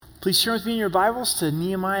Please turn with me in your Bibles to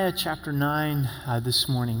Nehemiah chapter 9 this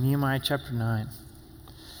morning. Nehemiah chapter 9.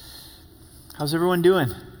 How's everyone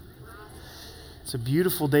doing? It's a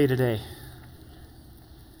beautiful day today.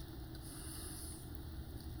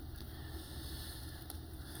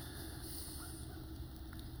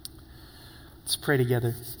 Let's pray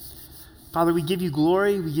together. Father, we give you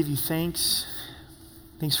glory. We give you thanks.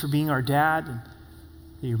 Thanks for being our dad, and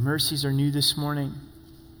that your mercies are new this morning.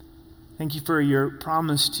 Thank you for your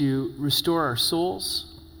promise to restore our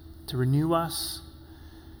souls, to renew us.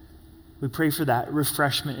 We pray for that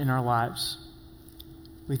refreshment in our lives.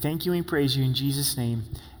 We thank you and praise you in Jesus' name.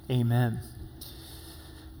 Amen.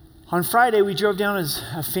 On Friday, we drove down as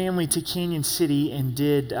a family to Canyon City and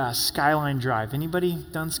did Skyline Drive. Anybody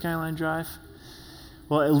done Skyline Drive?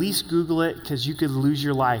 Well, at least Google it, because you could lose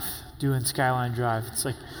your life doing Skyline Drive. It's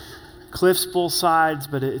like cliffs both sides,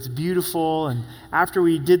 but it's beautiful. And after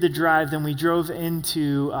we did the drive, then we drove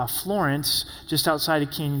into Florence, just outside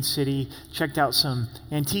of Canyon City, checked out some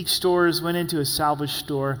antique stores, went into a salvage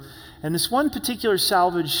store. And this one particular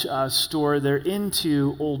salvage store, they're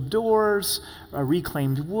into old doors,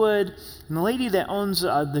 reclaimed wood. And the lady that owns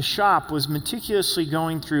the shop was meticulously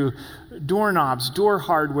going through doorknobs, door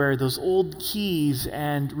hardware, those old keys,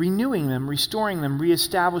 and renewing them, restoring them,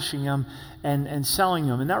 reestablishing them, and selling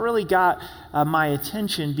them. And that really got my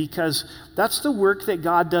attention, because that's the work that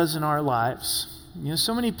God does in our lives. You know,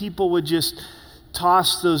 so many people would just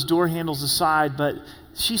toss those door handles aside, but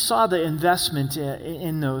she saw the investment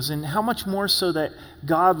in those, and how much more so that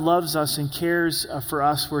God loves us and cares for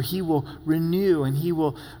us, where he will renew and he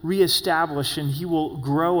will reestablish and he will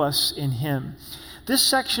grow us in him. This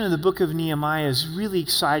section of the book of Nehemiah is really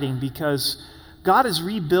exciting, because God has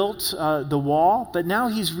rebuilt the wall, but now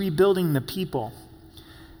he's rebuilding the people.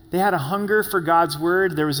 They had a hunger for God's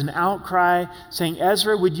word. There was an outcry saying,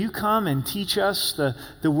 Ezra, would you come and teach us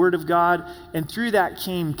the word of God? And through that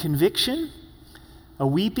came conviction, a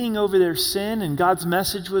weeping over their sin, and God's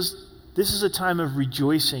message was, this is a time of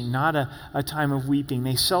rejoicing, not a time of weeping.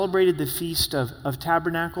 They celebrated the Feast of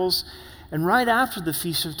Tabernacles, and right after the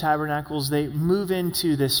Feast of Tabernacles, they move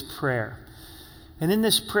into this prayer. And in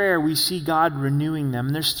this prayer, we see God renewing them.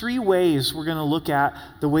 And there's three ways we're going to look at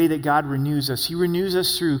the way that God renews us. He renews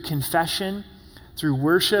us through confession, through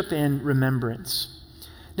worship, and remembrance.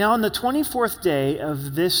 Now, on the 24th day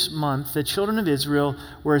of this month, the children of Israel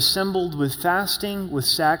were assembled with fasting, with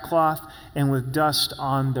sackcloth, and with dust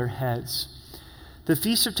on their heads. The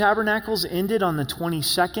Feast of Tabernacles ended on the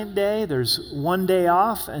 22nd day. There's one day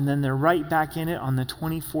off, and then they're right back in it on the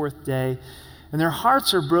 24th day. And their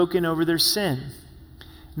hearts are broken over their sin.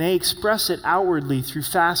 And they express it outwardly through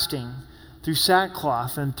fasting, through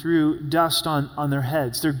sackcloth, and through dust on their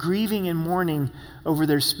heads. They're grieving and mourning over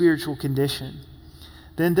their spiritual condition.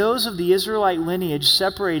 Then those of the Israelite lineage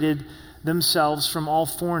separated themselves from all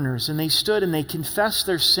foreigners, and they stood and they confessed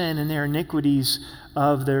their sin and their iniquities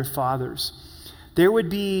of their fathers. There would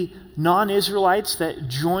be non-Israelites that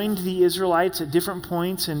joined the Israelites at different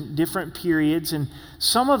points and different periods, and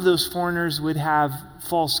some of those foreigners would have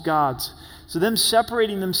false gods. So them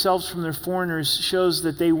separating themselves from their foreigners shows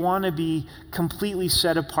that they want to be completely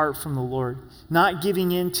set apart from the Lord, not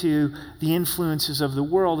giving in to the influences of the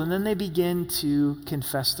world. And then they begin to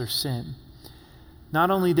confess their sin.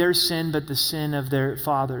 Not only their sin, but the sin of their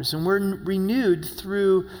fathers. And we're renewed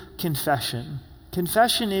through confession.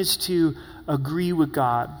 Confession is to agree with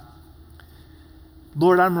God.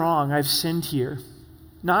 Lord, I'm wrong. I've sinned here.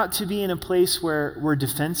 Not to be in a place where we're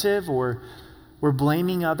defensive or we're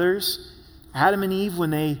blaming others. Adam and Eve, when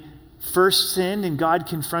they first sinned and God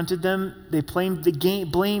confronted them, they played the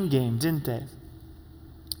blame game, didn't they?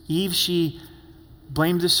 Eve, she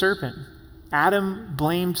blamed the serpent. Adam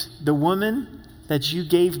blamed the woman that you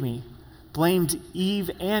gave me, blamed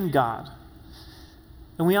Eve and God.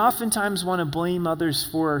 And we oftentimes want to blame others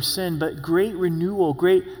for our sin, but great renewal,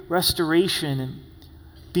 great restoration, and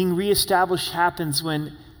being reestablished happens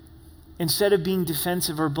when, instead of being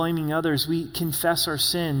defensive or blaming others, we confess our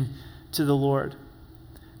sin to the Lord.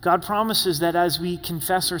 God promises that as we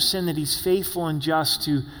confess our sin, that he's faithful and just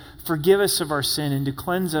to forgive us of our sin and to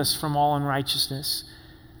cleanse us from all unrighteousness.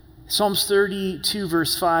 Psalms 32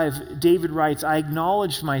 verse 5, David writes, I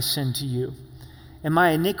acknowledged my sin to you, and my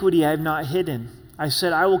iniquity I have not hidden. I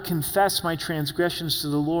said, I will confess my transgressions to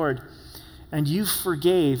the Lord, and you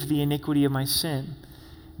forgave the iniquity of my sin.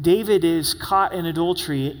 David is caught in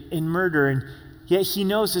adultery, in murder, and yet he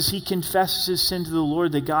knows as he confesses his sin to the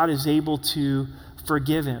Lord that God is able to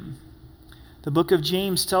forgive him. The book of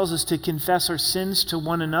James tells us to confess our sins to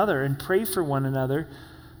one another and pray for one another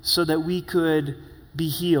so that we could be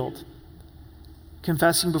healed.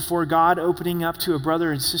 confessing before God, opening up to a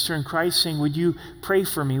brother and sister in Christ, saying, would you pray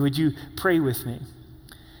for me? Would you pray with me?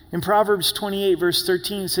 In Proverbs 28, verse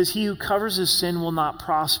 13, it says, he who covers his sin will not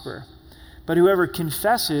prosper, but whoever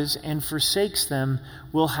confesses and forsakes them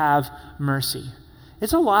will have mercy.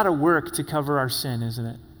 It's a lot of work to cover our sin, isn't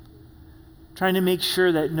it? Trying to make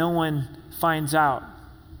sure that no one finds out,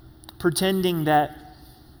 pretending that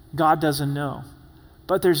God doesn't know.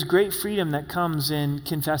 But there's great freedom that comes in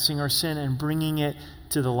confessing our sin and bringing it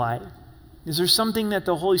to the light. Is there something that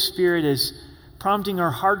the Holy Spirit is prompting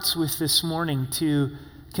our hearts with this morning to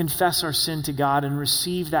confess our sin to God and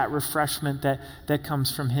receive that refreshment that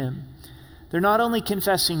comes from Him? They're not only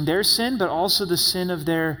confessing their sin, but also the sin of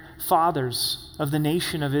their fathers, of the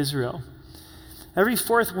nation of Israel. Every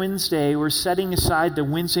fourth Wednesday, we're setting aside the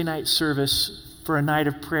Wednesday night service for a night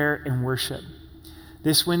of prayer and worship.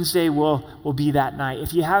 This Wednesday will be that night.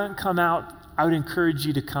 If you haven't come out, I would encourage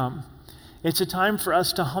you to come. It's a time for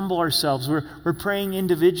us to humble ourselves. We're praying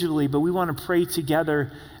individually, but we want to pray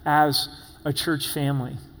together as a church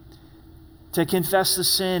family. To confess the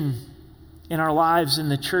sin in our lives, in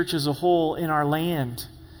the church as a whole, in our land.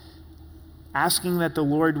 Asking that the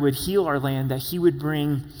Lord would heal our land, that He would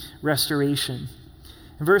bring restoration.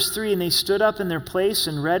 In verse 3, and they stood up in their place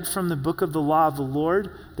and read from the book of the law of the Lord,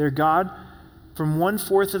 their God, from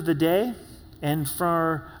 1/4 of the day, and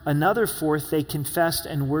for another fourth they confessed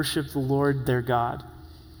and worshiped the Lord their God.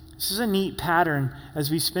 This is a neat pattern as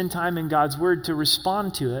we spend time in God's Word to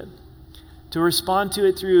respond to it. To respond to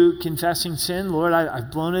it through confessing sin. Lord,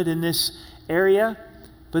 I've blown it in this area.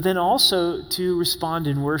 But then also to respond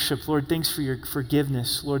in worship. Lord, thanks for your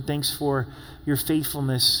forgiveness. Lord, thanks for your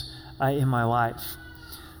faithfulness in my life.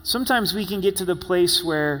 Sometimes we can get to the place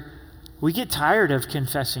where we get tired of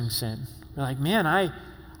confessing sin. We're like, man,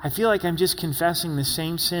 I feel like I'm just confessing the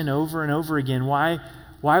same sin over and over again. Why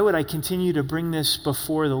would I continue to bring this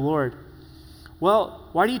before the Lord? Well,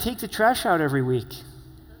 why do you take the trash out every week?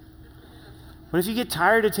 What if you get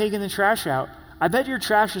tired of taking the trash out? I bet your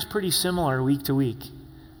trash is pretty similar week to week.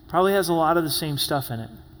 Probably has a lot of the same stuff in it.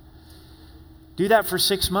 Do that for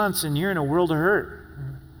 6 months and you're in a world of hurt.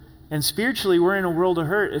 And spiritually, we're in a world of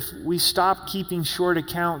hurt if we stop keeping short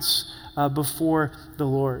accounts before the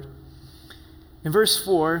Lord. In verse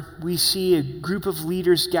 4, we see a group of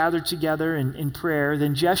leaders gathered together in prayer.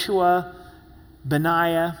 Then Jeshua,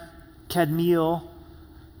 Benaiah, Kadmiel,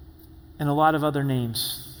 and a lot of other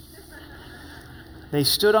names. They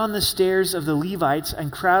stood on the stairs of the Levites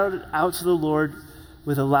and crowded out to the Lord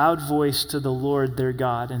with a loud voice to the Lord their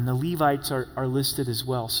God. And the Levites are listed as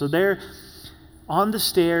well. So they're on the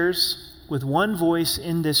stairs with one voice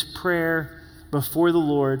in this prayer before the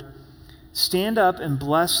Lord. Stand up and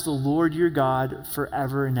bless the Lord your God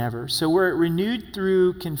forever and ever. So we're renewed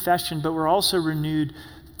through confession, but we're also renewed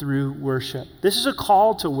through worship. This is a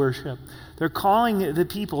call to worship. They're calling the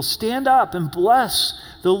people, stand up and bless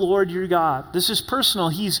the Lord your God. This is personal.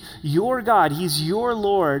 He's your God. He's your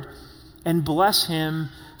Lord. And bless Him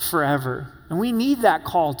forever. And we need that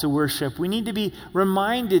call to worship. We need to be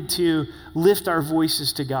reminded to lift our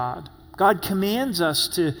voices to God. God commands us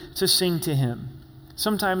to sing to Him.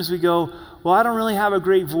 Sometimes we go, well, I don't really have a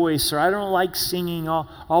great voice, or I don't like singing.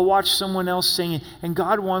 I'll watch someone else singing. And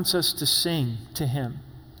God wants us to sing to Him.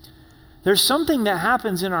 There's something that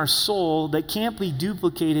happens in our soul that can't be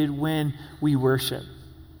duplicated when we worship.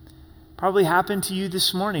 Probably happened to you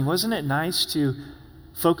this morning. Wasn't it nice to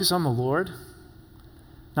focus on the Lord?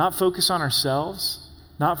 Not focus on ourselves?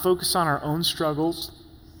 Not focus on our own struggles?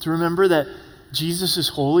 To remember that Jesus is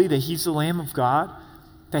holy, that He's the Lamb of God,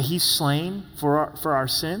 that He's slain for our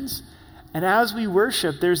sins? And as we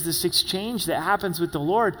worship, there's this exchange that happens with the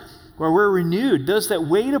Lord where we're renewed. Those that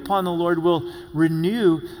wait upon the Lord will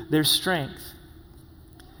renew their strength.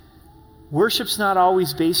 Worship's not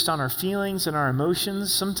always based on our feelings and our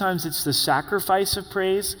emotions. Sometimes it's the sacrifice of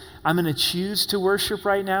praise. I'm going to choose to worship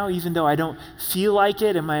right now, even though I don't feel like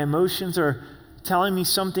it and my emotions are telling me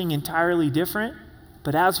something entirely different.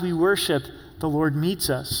 But as we worship, the Lord meets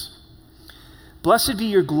us. Blessed be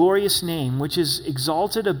your glorious name, which is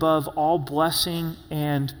exalted above all blessing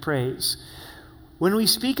and praise. When we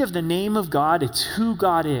speak of the name of God, it's who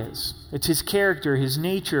God is. It's His character, His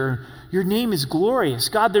nature. Your name is glorious.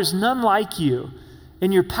 God, there's none like you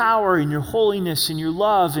in your power, in your holiness, in your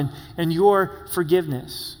love, and your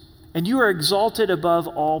forgiveness. And you are exalted above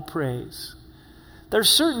all praise. There's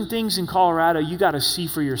certain things in Colorado you got to see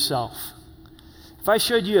for yourself. If I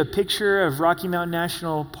showed you a picture of Rocky Mountain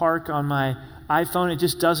National Park on my iPhone, it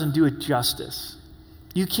just doesn't do it justice.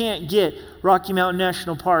 You can't get Rocky Mountain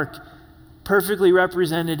National Park perfectly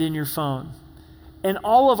represented in your phone. And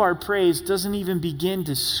all of our praise doesn't even begin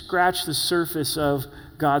to scratch the surface of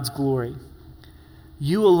God's glory.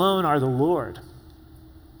 You alone are the Lord.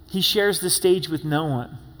 He shares the stage with no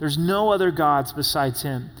one. There's no other gods besides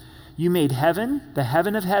him. You made heaven, the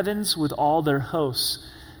heaven of heavens, with all their hosts.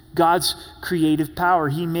 God's creative power.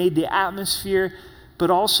 He made the atmosphere, but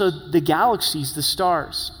also the galaxies, the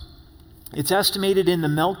stars. It's estimated in the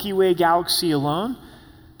Milky Way galaxy alone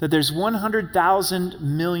that there's 100,000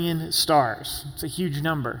 million stars. It's a huge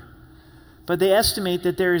number. But they estimate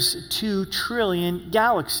that there's 2 trillion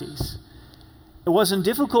galaxies. It wasn't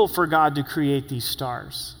difficult for God to create these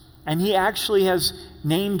stars. And he actually has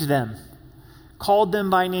named them, called them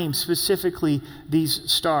by name, specifically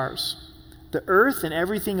these stars. The earth and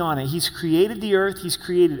everything on it. He's created the earth. He's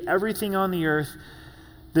created everything on the earth.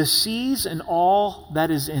 The seas and all that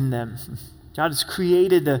is in them. God has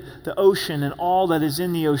created the ocean and all that is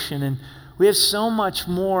in the ocean. And we have so much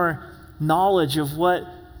more knowledge of what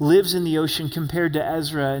lives in the ocean compared to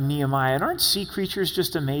Ezra and Nehemiah. And aren't sea creatures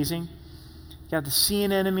just amazing? You got the sea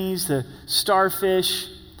anemones, the starfish,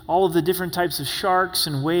 all of the different types of sharks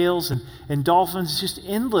and whales and dolphins. It's just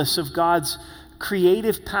endless of God's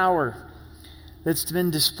creative power that's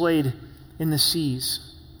been displayed in the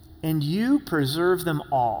seas. And you preserve them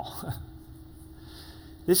all.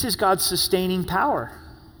 This is God's sustaining power.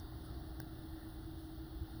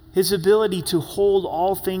 His ability to hold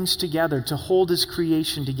all things together, to hold his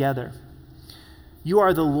creation together. You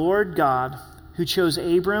are the Lord God who chose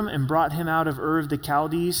Abram and brought him out of Ur of the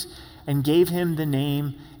Chaldees and gave him the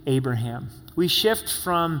name Abraham. We shift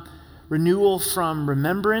from renewal from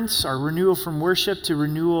remembrance, or renewal from worship, to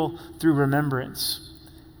renewal through remembrance.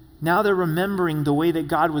 Now they're remembering the way that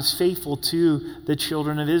God was faithful to the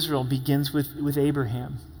children of Israel. Begins with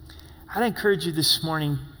Abraham. I'd encourage you this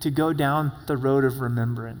morning to go down the road of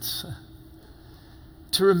remembrance.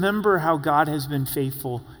 To remember how God has been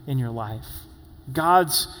faithful in your life.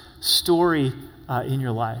 God's story in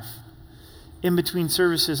your life. In between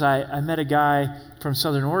services, I met a guy from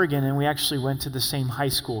Southern Oregon, and we actually went to the same high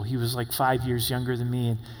school. He was like 5 years younger than me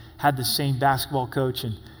and had the same basketball coach.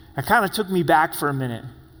 And it kind of took me back for a minute.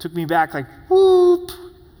 Took me back like, whoop.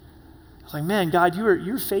 I was like, man, God,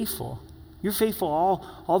 you're faithful. You're faithful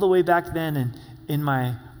all the way back then in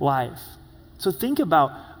my life. So think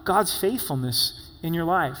about God's faithfulness in your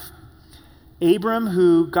life. Abram,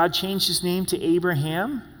 who God changed his name to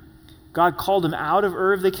Abraham, God called him out of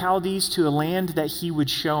Ur of the Chaldees to a land that he would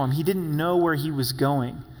show him. He didn't know where he was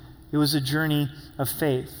going. It was a journey of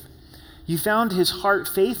faith. You found his heart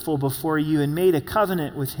faithful before you and made a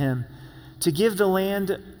covenant with him to give the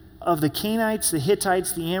land of the Canaanites, the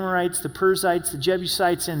Hittites, the Amorites, the Perizzites, the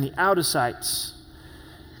Jebusites, and the Outsites.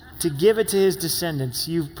 To give it to his descendants.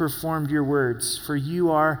 You've performed your words, for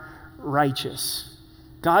you are righteous.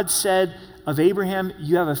 God said of Abraham,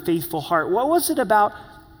 you have a faithful heart. What was it about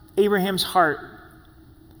Abraham's heart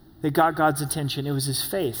that got God's attention? It was his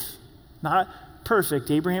faith. Not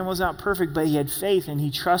perfect. Abraham was not perfect, but he had faith and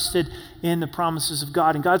he trusted in the promises of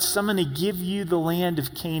God. And God said, I'm going to give you the land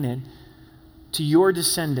of Canaan to your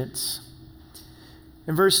descendants.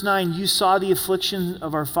 In verse 9, you saw the affliction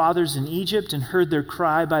of our fathers in Egypt and heard their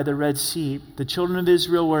cry by the Red Sea. The children of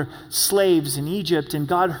Israel were slaves in Egypt, and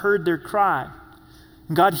God heard their cry.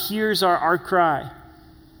 And God hears our cry.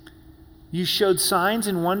 You showed signs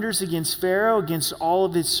and wonders against Pharaoh, against all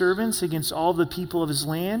of his servants, against all the people of his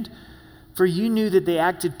land, for you knew that they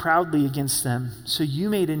acted proudly against them. So you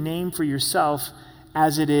made a name for yourself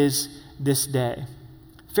as it is this day.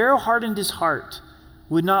 Pharaoh hardened his heart,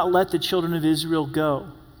 would not let the children of Israel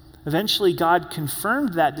go. Eventually, God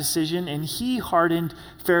confirmed that decision, and he hardened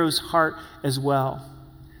Pharaoh's heart as well.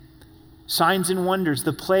 Signs and wonders,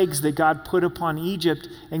 the plagues that God put upon Egypt,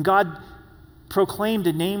 and God proclaimed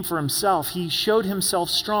a name for himself. He showed himself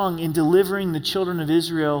strong in delivering the children of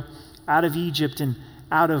Israel out of Egypt and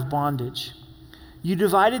out of bondage. You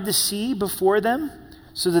divided the sea before them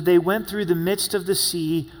so that they went through the midst of the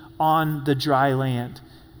sea on the dry land.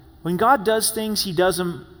 When God does things, he does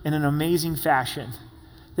them in an amazing fashion.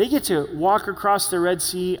 They get to walk across the Red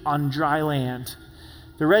Sea on dry land.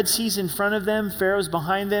 The Red Sea's in front of them. Pharaoh's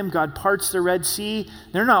behind them. God parts the Red Sea.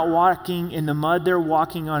 They're not walking in the mud. They're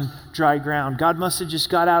walking on dry ground. God must have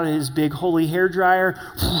just got out of his big holy hair dryer.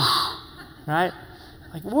 Right?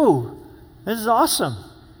 Like, whoa, this is awesome.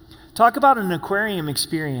 Talk about an aquarium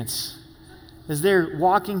experience. As they're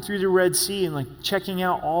walking through the Red Sea and like checking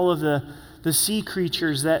out all of the sea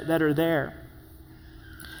creatures that are there.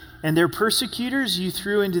 And their persecutors you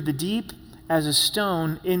threw into the deep as a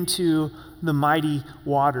stone into the mighty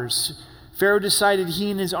waters. Pharaoh decided he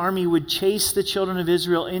and his army would chase the children of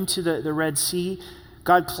Israel into the Red Sea.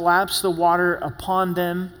 God collapsed the water upon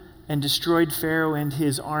them and destroyed Pharaoh and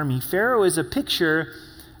his army. Pharaoh is a picture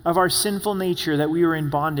of our sinful nature that we were in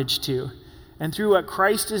bondage to. And through what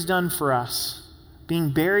Christ has done for us,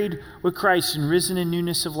 being buried with Christ and risen in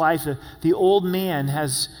newness of life, the old man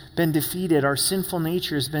has been defeated. Our sinful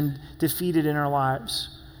nature has been defeated in our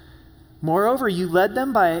lives. Moreover, you led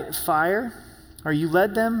them by fire, or you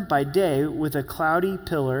led them by day with a cloudy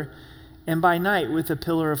pillar, and by night with a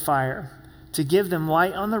pillar of fire, to give them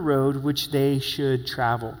light on the road which they should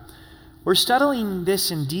travel. We're studying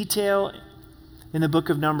this in detail in the book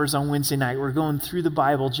of Numbers on Wednesday night. We're going through the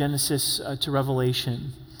Bible, Genesis to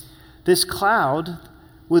Revelation. This cloud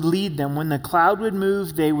would lead them. When the cloud would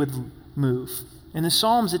move, they would move. In the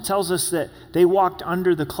Psalms, it tells us that they walked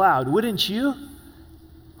under the cloud. Wouldn't you?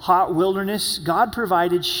 Hot wilderness. God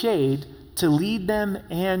provided shade to lead them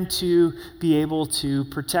and to be able to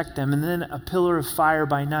protect them. And then a pillar of fire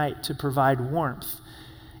by night to provide warmth.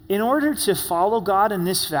 In order to follow God in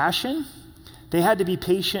this fashion, they had to be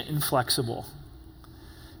patient and flexible.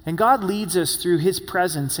 And God leads us through his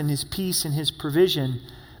presence and his peace and his provision,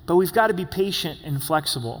 but we've got to be patient and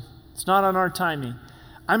flexible. It's not on our timing.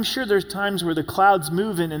 I'm sure there's times where the cloud's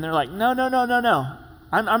moving and they're like, no.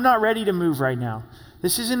 I'm not ready to move right now.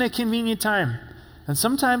 This isn't a convenient time. And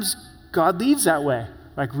sometimes God leads that way.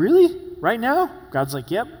 Like, really? Right now? God's like,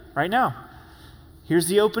 yep, right now. Here's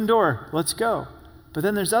the open door. Let's go. But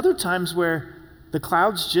then there's other times where the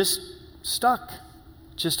cloud's just stuck,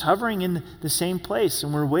 just hovering in the same place.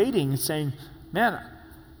 And we're waiting and saying, man,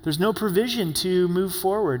 there's no provision to move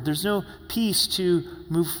forward. There's no peace to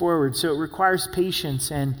move forward. So it requires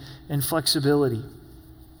patience and flexibility.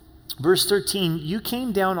 Verse 13, you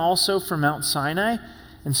came down also from Mount Sinai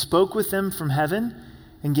and spoke with them from heaven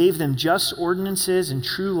and gave them just ordinances and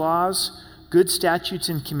true laws, good statutes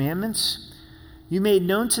and commandments. You made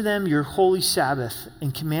known to them your holy Sabbath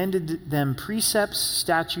and commanded them precepts,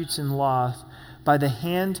 statutes, and laws by the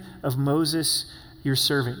hand of Moses, your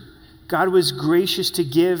servant. God was gracious to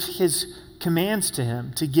give his commands to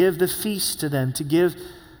him, to give the feast to them, to give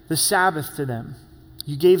the Sabbath to them.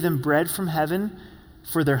 You gave them bread from heaven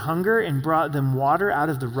for their hunger and brought them water out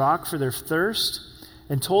of the rock for their thirst,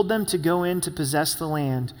 and told them to go in to possess the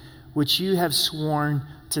land which you have sworn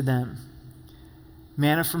to them.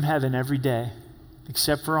 Manna from heaven every day,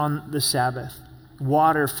 except for on the Sabbath.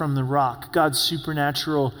 Water from the rock, God's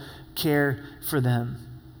supernatural care for them.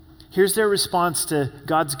 Here's their response to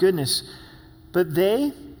God's goodness. But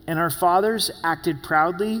they and our fathers acted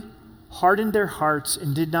proudly, hardened their hearts,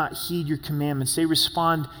 and did not heed your commandments. They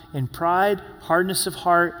respond in pride, hardness of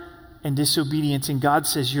heart, and disobedience. And God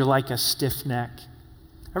says, you're like a stiff neck.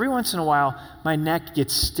 Every once in a while, my neck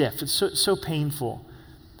gets stiff. It's so painful.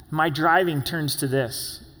 My driving turns to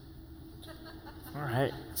this. All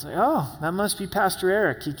right. It's like, oh, that must be Pastor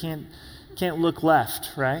Eric. He can't look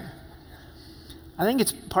left, right? I think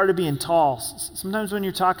it's part of being tall. Sometimes when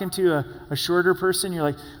you're talking to a shorter person, you're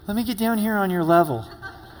like, let me get down here on your level.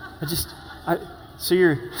 So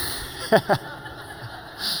you're,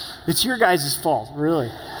 it's your guys' fault, really.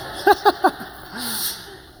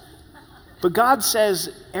 But God says,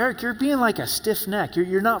 Eric, you're being like a stiff neck.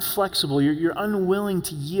 You're not flexible. You're unwilling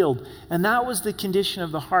to yield. And that was the condition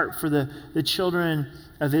of the heart for the children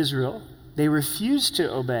of Israel. They refused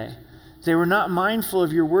to obey. They were not mindful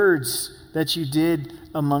of your words that you did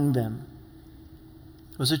among them.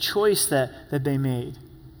 It was a choice that they made.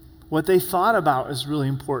 What they thought about is really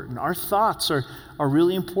important. Our thoughts are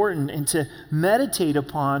really important, and to meditate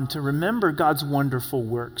upon, to remember God's wonderful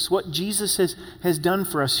works, what Jesus has done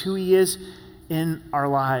for us, who he is in our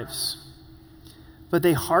lives. But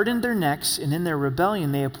they hardened their necks, and in their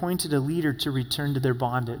rebellion, they appointed a leader to return to their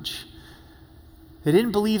bondage. They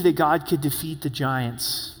didn't believe that God could defeat the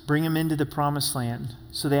giants, bring them into the promised land.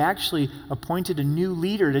 So they actually appointed a new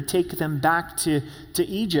leader to take them back to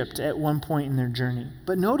Egypt at one point in their journey.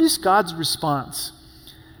 But notice God's response.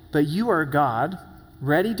 But you are God,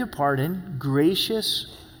 ready to pardon,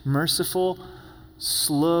 gracious, merciful,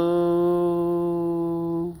 slow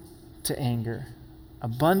to anger,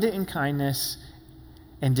 abundant in kindness,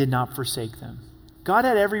 and did not forsake them. God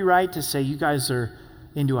had every right to say, you guys are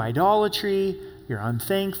into idolatry, you're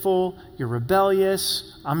unthankful, you're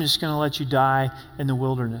rebellious, I'm just going to let you die in the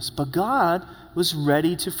wilderness. But God was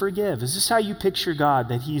ready to forgive. Is this how you picture God,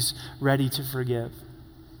 that he's ready to forgive?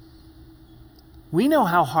 We know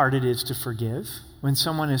how hard it is to forgive when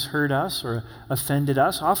someone has hurt us or offended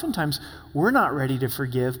us. Oftentimes, we're not ready to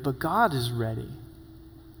forgive, but God is ready.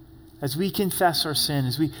 As we confess our sin,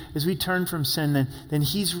 as we turn from sin, then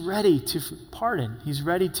he's ready to pardon. He's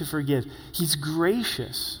ready to forgive. He's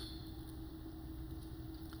gracious.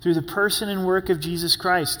 through the person and work of Jesus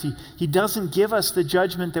Christ. He doesn't give us the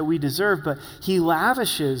judgment that we deserve, but he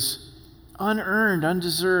lavishes unearned,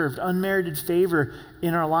 undeserved, unmerited favor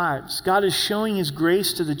in our lives. God is showing his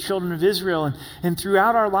grace to the children of Israel, and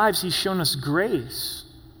throughout our lives, he's shown us grace.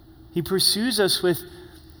 He pursues us with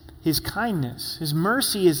his kindness. His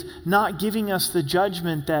mercy is not giving us the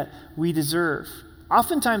judgment that we deserve.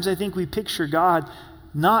 Oftentimes, I think we picture God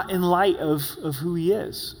not in light of who he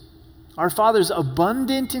is. Our Father's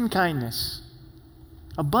abundant in kindness.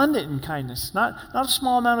 Abundant in kindness. Not a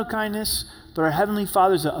small amount of kindness, but our Heavenly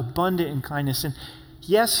Father's abundant in kindness. And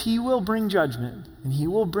yes, he will bring judgment, and he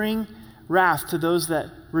will bring wrath to those that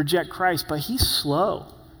reject Christ, but he's slow.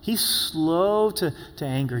 He's slow to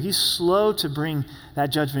anger. He's slow to bring that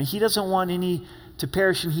judgment. He doesn't want any to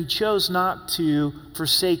perish, and he chose not to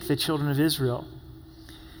forsake the children of Israel.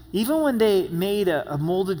 Even when they made a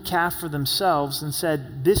molded calf for themselves and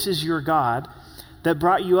said, "This is your God that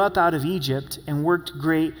brought you up out of Egypt and worked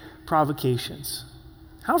great provocations."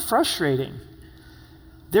 How frustrating.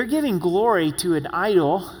 They're giving glory to an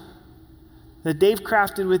idol that they've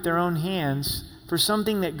crafted with their own hands for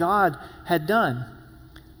something that God had done.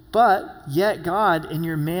 But yet God, in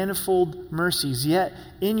your manifold mercies, you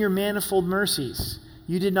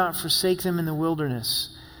did not forsake them in the wilderness.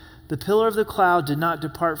 The pillar of the cloud did not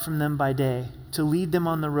depart from them by day to lead them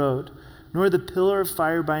on the road, nor the pillar of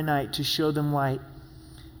fire by night to show them light,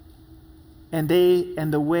 and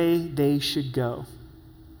the way they should go.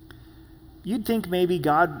 You'd think maybe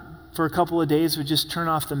God, for a couple of days, would just turn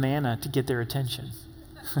off the manna to get their attention.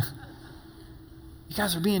 You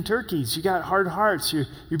guys are being turkeys. You got hard hearts.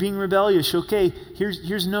 You're being rebellious. Okay,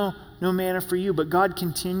 here's no manna for you. But God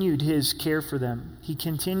continued his care for them. He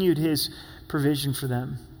continued his provision for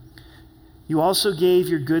them. You also gave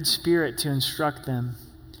your good spirit to instruct them,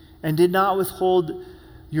 and did not withhold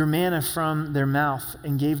your manna from their mouth,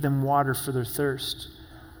 and gave them water for their thirst.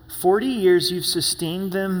 40 years you've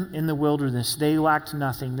sustained them in the wilderness. They lacked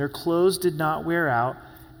nothing. Their clothes did not wear out,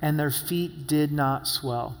 and their feet did not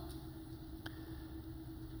swell.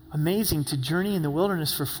 Amazing to journey in the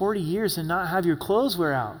wilderness for 40 years and not have your clothes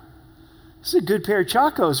wear out. This is a good pair of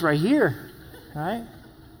chacos right here, right?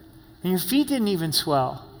 And your feet didn't even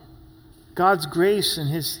swell. God's grace and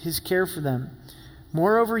his care for them.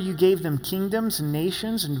 Moreover, you gave them kingdoms and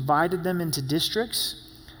nations and divided them into districts.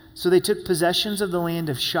 So they took possessions of the land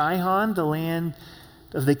of Shihon, the land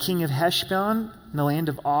of the king of Heshbon, and the land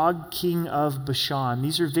of Og, king of Bashan.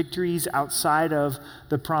 These are victories outside of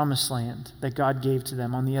the promised land that God gave to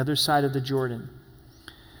them on the other side of the Jordan.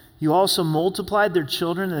 You also multiplied their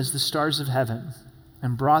children as the stars of heaven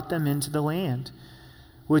and brought them into the land,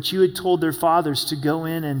 which you had told their fathers to go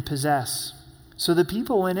in and possess. So the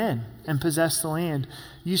people went in and possessed the land.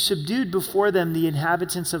 You subdued before them the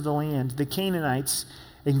inhabitants of the land, the Canaanites,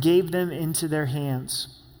 and gave them into their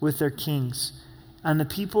hands with their kings and the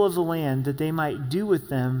people of the land, that they might do with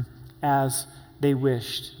them as they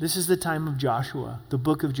wished. This is the time of Joshua, the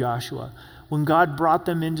book of Joshua, when God brought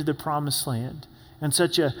them into the promised land in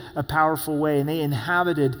such a powerful way, and they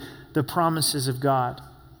inhabited the promises of God.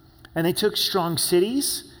 And they took strong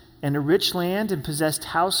cities and a rich land and possessed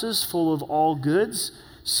houses full of all goods,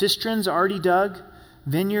 cisterns already dug,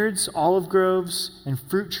 vineyards, olive groves, and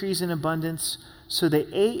fruit trees in abundance. So they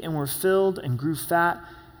ate and were filled and grew fat,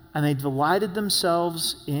 and they delighted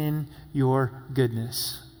themselves in your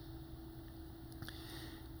goodness.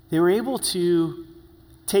 They were able to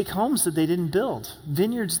take homes that they didn't build,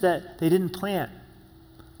 vineyards that they didn't plant,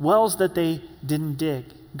 wells that they didn't dig.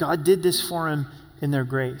 God did this for them in their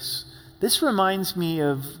grace. This reminds me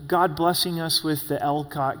of God blessing us with the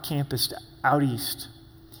Ellicott campus out east.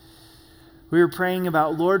 We were praying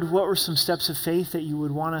about, Lord, what were some steps of faith that you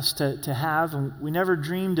would want us to have? And we never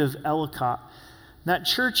dreamed of Ellicott. That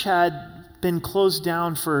church had been closed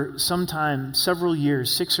down for some time, several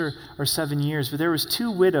years, 6 or 7 years. But there was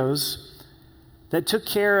 2 widows that took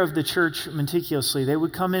care of the church meticulously. They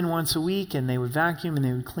would come in once a week, and they would vacuum, and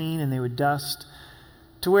they would clean, and they would dust.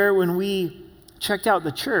 To where when we checked out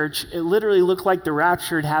the church, it literally looked like the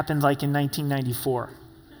rapture had happened like in 1994.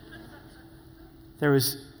 There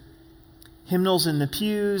was hymnals in the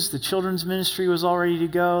pews. The children's ministry was all ready to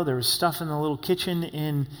go. There was stuff in the little kitchen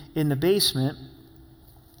in the basement.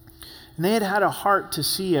 And they had a heart to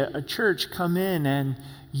see a church come in and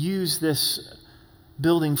use this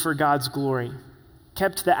building for God's glory.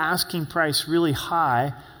 Kept the asking price really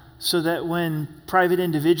high so that when private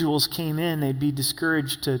individuals came in, they'd be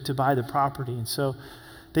discouraged to buy the property. And so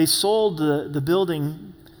they sold the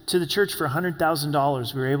building to the church for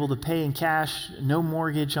 $100,000. We were able to pay in cash, no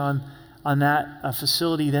mortgage on that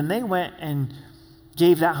facility. Then they went and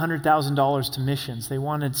gave that $100,000 to missions. They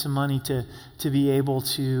wanted some money to be able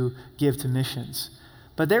to give to missions.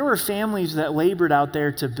 But there were families that labored out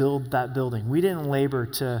there to build that building. We didn't labor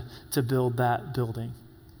to build that building.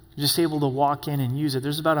 We're just able to walk in and use it.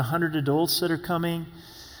 There's about 100 adults that are coming,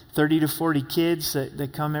 30 to 40 kids that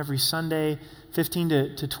come every Sunday, 15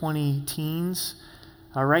 to 20 teens.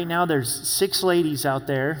 Right now there's 6 ladies out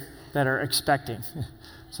there that are expecting.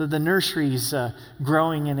 So the nursery's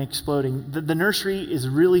growing and exploding. The nursery is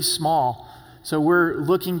really small. So we're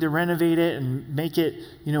looking to renovate it and make it,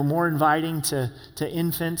 more inviting to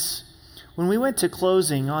infants. When we went to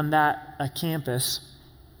closing on that campus,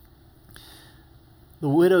 the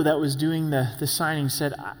widow that was doing the signing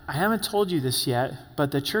said, I haven't told you this yet,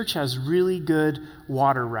 but the church has really good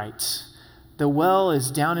water rights. The well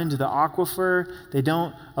is down into the aquifer. They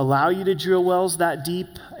don't allow you to drill wells that deep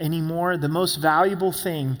anymore. The most valuable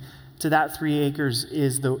thing to that 3 acres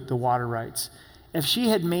is the water rights. If she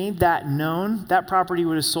had made that known, that property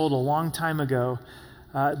would have sold a long time ago.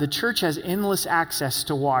 The church has endless access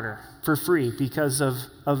to water for free because of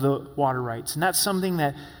the water rights. And that's something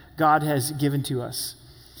that God has given to us.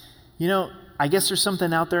 I guess there's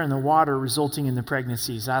something out there in the water resulting in the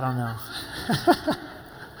pregnancies. I don't know.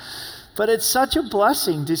 But it's such a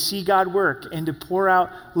blessing to see God work and to pour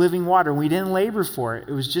out living water. We didn't labor for it.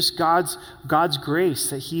 It was just God's grace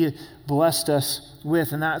that he blessed us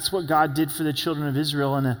with. And that's what God did for the children of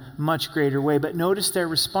Israel in a much greater way. But notice their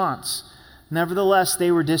response. Nevertheless,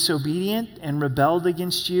 they were disobedient and rebelled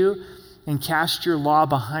against you and cast your law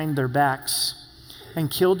behind their backs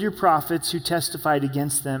and killed your prophets who testified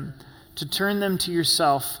against them to turn them to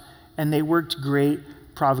yourself, and they worked great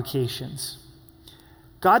provocations.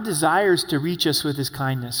 God desires to reach us with his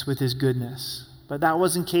kindness, with his goodness. But that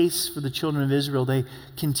wasn't the case for the children of Israel. They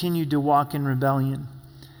continued to walk in rebellion.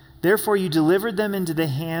 Therefore, you delivered them into the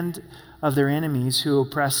hand of their enemies who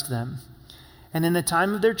oppressed them. And in the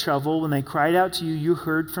time of their trouble, when they cried out to you, you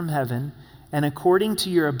heard from heaven, and according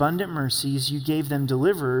to your abundant mercies, you gave them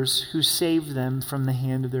deliverers who saved them from the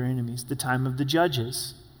hand of their enemies, the time of the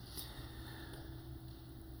judges.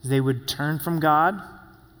 They would turn from God.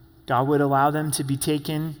 God would allow them to be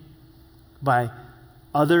taken by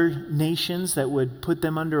other nations that would put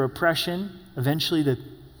them under oppression. Eventually, the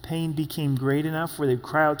pain became great enough where they'd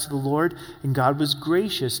cry out to the Lord, and God was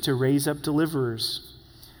gracious to raise up deliverers.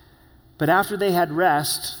 But after they had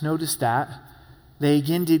rest, notice that, they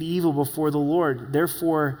again did evil before the Lord.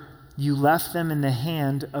 Therefore, you left them in the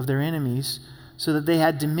hand of their enemies, so that they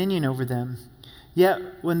had dominion over them. Yet,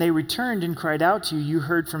 when they returned and cried out to you, you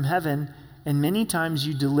heard from heaven, and many times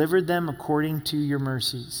you delivered them according to your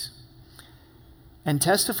mercies, and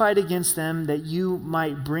testified against them that you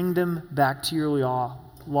might bring them back to your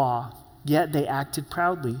law. Yet they acted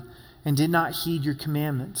proudly and did not heed your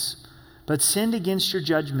commandments, but sinned against your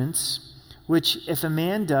judgments, which if a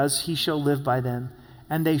man does, he shall live by them.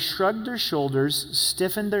 And they shrugged their shoulders,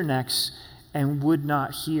 stiffened their necks, and would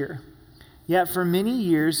not hear. Yet for many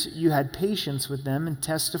years you had patience with them and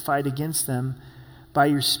testified against them by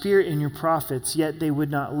your spirit and your prophets, yet they would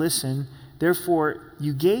not listen. Therefore,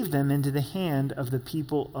 you gave them into the hand of the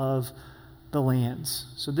people of the lands.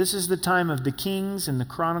 So this is the time of the kings and the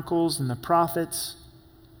chronicles and the prophets.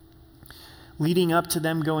 Leading up to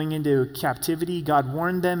them going into captivity, God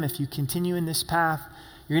warned them, if you continue in this path,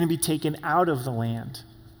 you're going to be taken out of the land.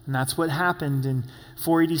 And that's what happened in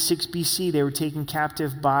 486 BC. They were taken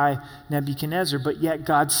captive by Nebuchadnezzar, but yet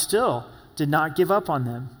God still did not give up on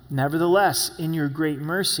them. Nevertheless, in your great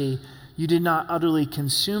mercy, you did not utterly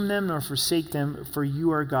consume them nor forsake them, for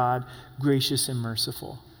you are God, gracious and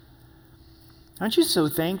merciful. Aren't you so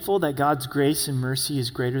thankful that God's grace and mercy is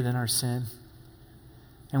greater than our sin?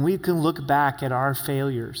 And we can look back at our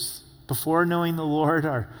failures before knowing the Lord,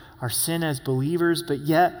 our sin as believers, but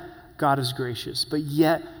yet God is gracious, but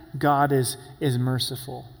yet God is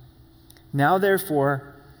merciful. Now,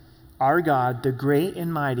 therefore, our God, the great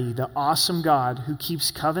and mighty, the awesome God who keeps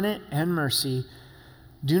covenant and mercy,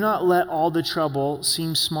 do not let all the trouble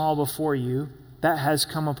seem small before you that has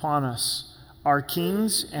come upon us, our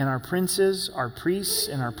kings and our princes, our priests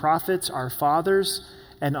and our prophets, our fathers,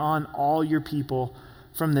 and on all your people,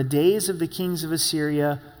 from the days of the kings of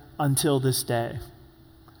Assyria until this day.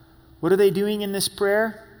 What are they doing in this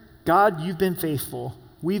prayer? God, you've been faithful.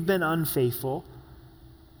 We've been unfaithful.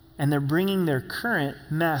 And they're bringing their current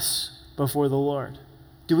mess before the Lord.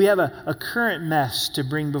 Do we have a current mess to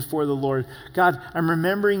bring before the Lord? God, I'm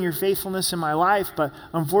remembering your faithfulness in my life, but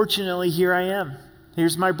unfortunately, here I am.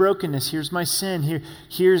 Here's my brokenness. Here's my sin.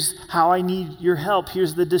 Here's how I need your help.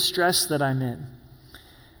 Here's the distress that I'm in.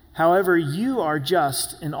 However, you are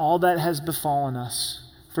just in all that has befallen us,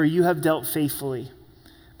 for you have dealt faithfully.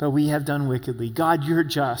 but we have done wickedly. God, you're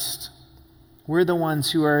just. We're the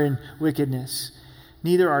ones who are in wickedness.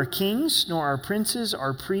 Neither our kings, nor our princes,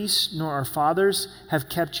 our priests, nor our fathers have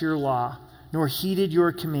kept your law, nor heeded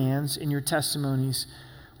your commands and your testimonies,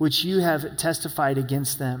 which you have testified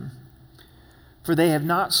against them. For they have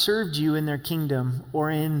not served you in their kingdom, or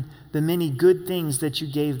in the many good things that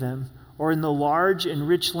you gave them, or in the large and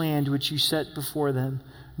rich land which you set before them,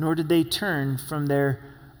 nor did they turn from their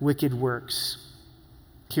wicked works.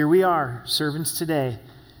 Here we are, servants today,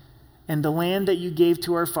 and the land that you gave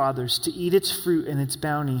to our fathers to eat its fruit and its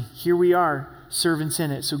bounty. Here we are, servants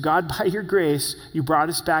in it. So God, by your grace, you brought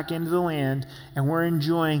us back into the land, and we're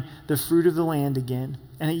enjoying the fruit of the land again.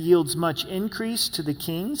 And it yields much increase to the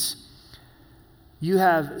kings. You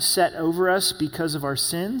have set over us because of our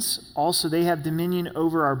sins. Also, they have dominion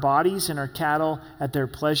over our bodies and our cattle at their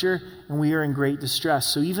pleasure, and we are in great distress.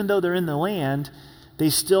 So even though they're in the land, they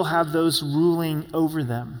still have those ruling over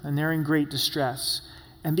them, and they're in great distress.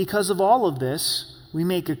 And because of all of this, we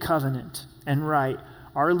make a covenant and write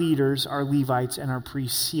our leaders, our Levites, and our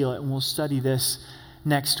priests seal it. And we'll study this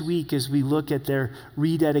next week as we look at their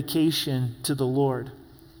rededication to the Lord.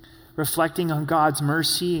 Reflecting on God's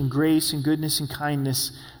mercy and grace and goodness and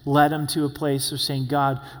kindness led them to a place of saying,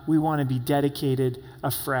 God, we want to be dedicated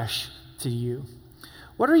afresh to you.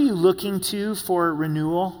 What are you looking to for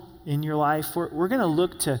renewal in your life? We're going to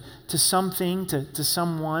look to something, to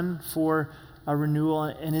someone for a renewal,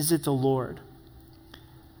 and is it the Lord?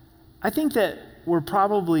 I think that we're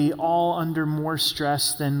probably all under more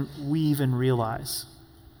stress than we even realize.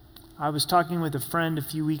 I was talking with a friend a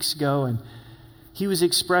few weeks ago, and he was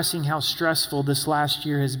expressing how stressful this last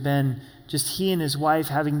year has been, just he and his wife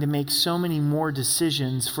having to make so many more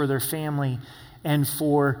decisions for their family and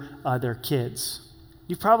for their kids.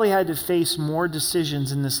 You've probably had to face more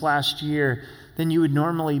decisions in this last year than you would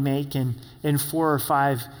normally make in 4 or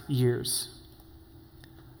 5 years.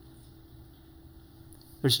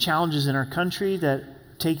 There's challenges in our country that are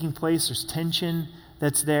taking place. There's tension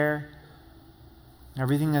that's there.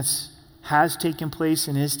 Everything has taken place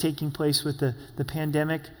and is taking place with the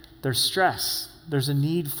pandemic. There's stress. There's a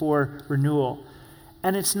need for renewal.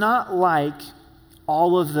 And it's not like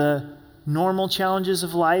all of the normal challenges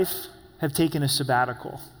of life have taken a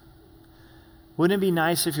sabbatical. Wouldn't it be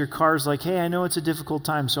nice if your car's like, hey, I know it's a difficult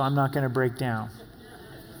time, so I'm not going to break down.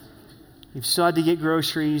 You've still had to get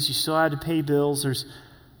groceries. You still had to pay bills.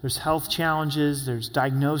 There's health challenges. There's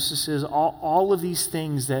diagnoses. All of these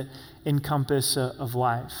things that encompass of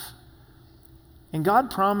life. And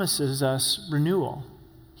God promises us renewal.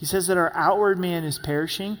 He says that our outward man is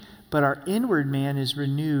perishing, but our inward man is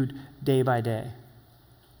renewed day by day.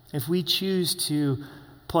 If we choose to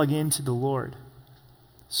plug into the Lord.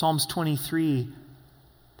 Psalms 23,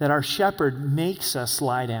 that our shepherd makes us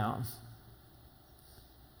lie down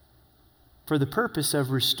for the purpose of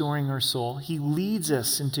restoring our soul. He leads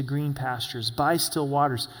us into green pastures, by still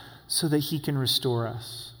waters, so that he can restore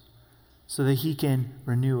us, so that he can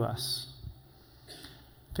renew us.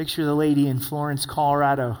 Picture the lady in Florence,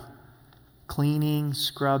 Colorado, cleaning,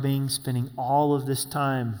 scrubbing, spending all of this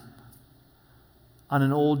time on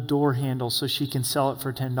an old door handle so she can sell it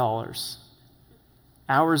for $10.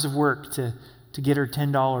 Hours of work to get her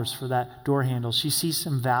 $10 for that door handle. She sees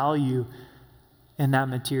some value in that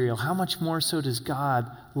material. How much more so does God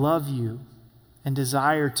love you and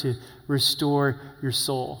desire to restore your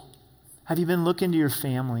soul? Have you been looking to your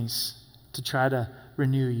families to try to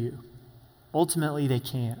renew you? Ultimately, they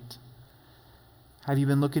can't. Have you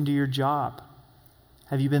been looking to your job?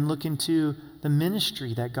 Have you been looking to the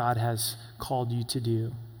ministry that God has called you to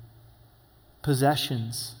do?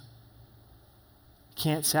 Possessions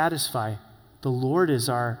can't satisfy. The Lord is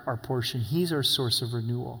our portion. He's our source of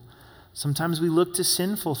renewal. Sometimes we look to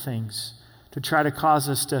sinful things to try to cause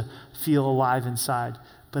us to feel alive inside,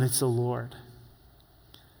 but it's the Lord.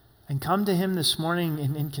 And come to him this morning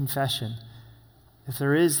in confession. If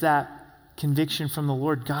there is that conviction from the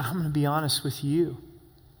Lord, God, I'm going to be honest with you.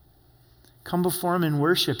 Come before him in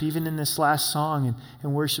worship, even in this last song,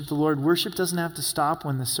 and worship the Lord. Worship doesn't have to stop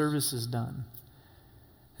when the service is done.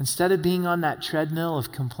 Instead of being on that treadmill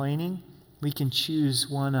of complaining, we can choose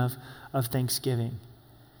one of thanksgiving.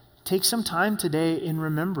 Take some time today in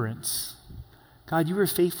remembrance. God, you were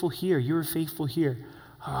faithful here. You were faithful here.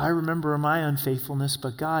 Oh, I remember my unfaithfulness,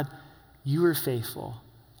 but God, you were faithful.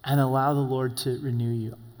 And allow the Lord to renew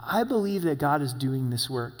you. I believe that God is doing this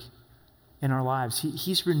work in our lives.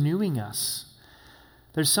 He's renewing us.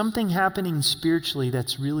 There's something happening spiritually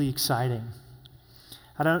that's really exciting.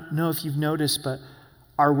 I don't know if you've noticed, but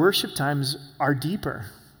our worship times are deeper.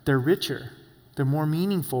 They're richer. They're more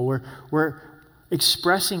meaningful. We're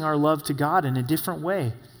expressing our love to God in a different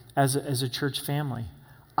way. as a church family.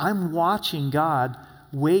 I'm watching God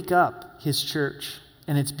wake up his church,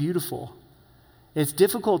 and it's beautiful. It's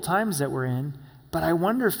difficult times that we're in, but I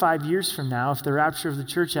wonder 5 years from now, if the rapture of the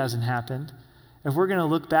church hasn't happened, if we're going to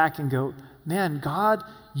look back and go, man, God,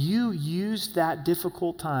 you used that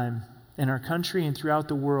difficult time in our country and throughout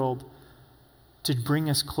the world to bring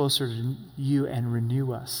us closer to you and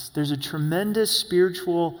renew us. There's a tremendous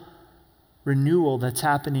spiritual renewal that's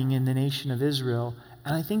happening in the nation of Israel,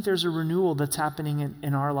 and I think there's a renewal that's happening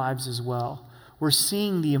in our lives as well. We're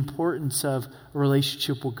seeing the importance of a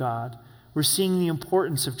relationship with God. We're seeing the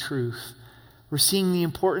importance of truth. We're seeing the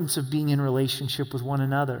importance of being in relationship with one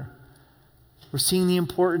another. We're seeing the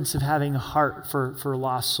importance of having a heart for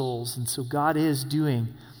lost souls. And so God is doing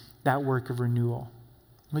that work of renewal.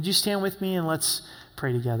 Would you stand with me and let's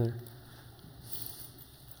pray together?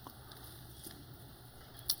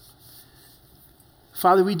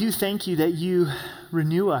 Father, we do thank you that you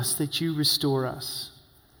renew us, that you restore us.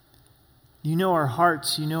 You know our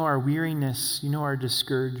hearts, you know our weariness, you know our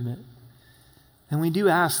discouragement. And we do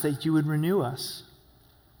ask that you would renew us.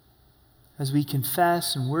 As we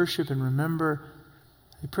confess and worship and remember,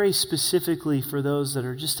 I pray specifically for those that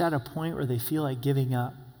are just at a point where they feel like giving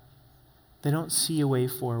up. They don't see a way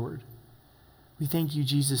forward. We thank you,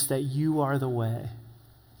 Jesus, that you are the way.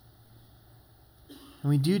 And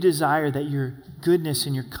we do desire that your goodness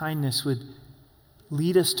and your kindness would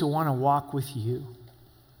lead us to want to walk with you.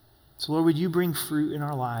 So, Lord, would you bring fruit in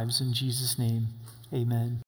our lives? In Jesus' name, amen.